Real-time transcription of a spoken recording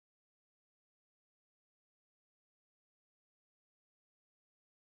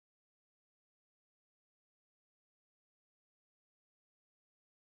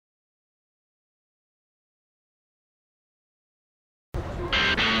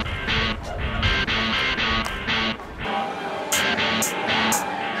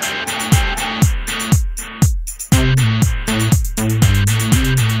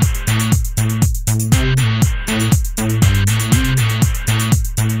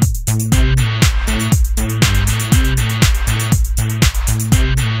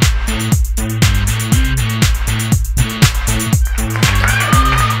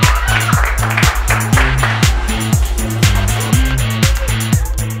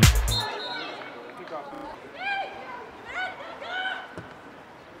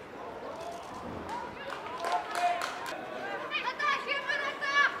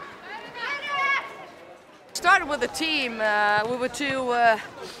Started with the team.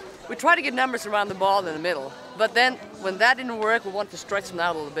 We tried to get numbers around the ball in the middle, but then when that didn't work, we wanted to stretch them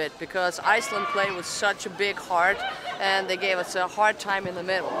out a little bit because Iceland played with such a big heart and they gave us a hard time in the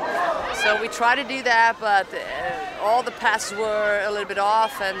middle. So we tried to do that, but all the passes were a little bit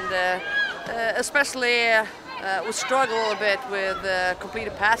off, and especially we struggled a little bit with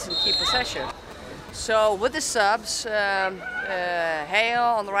completed passes and key possession. So with the subs, Hale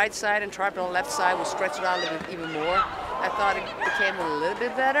on the right side and Tribe on the left side, we stretched it out a little bit even more. I thought it became a little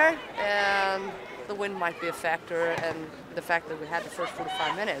bit better, and the wind might be a factor, and the fact that we had the first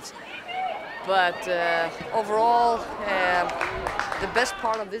 45 minutes. But overall, the best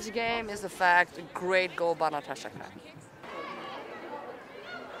part of this game is the fact a great goal by Natasha Kai.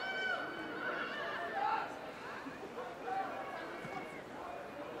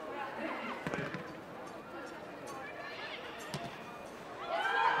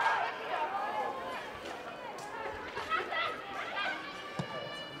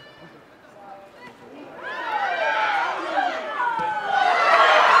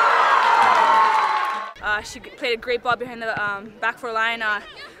 She played a great ball behind the back four line. I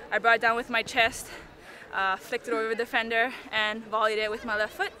brought it down with my chest, flicked it over the defender, and volleyed it with my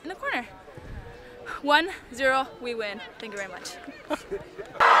left foot in the corner. 1-0, we win. Thank you very much.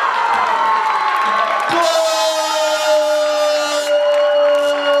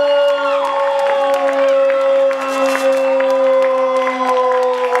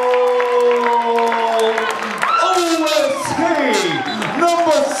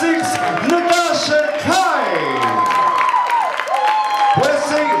 Number 6, Natasha Kai.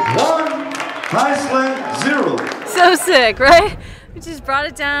 USA 1, Iceland 0. So sick, right? We just brought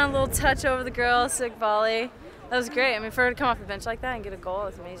it down, a little touch over the girl, sick volley. That was great. I mean, for her to come off the bench like that and get a goal,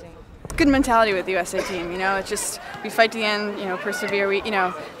 it's amazing. Good mentality with the USA team, you know, it's just, we fight to the end, you know, persevere.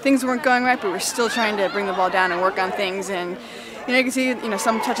 Things weren't going right, but we're still trying to bring the ball down and work on things. And you can see,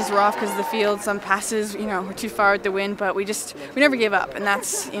 some touches were off because of the field, some passes, were too far with the wind, but we never gave up, and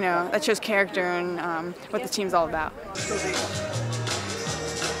that's, that shows character and what the team's all about.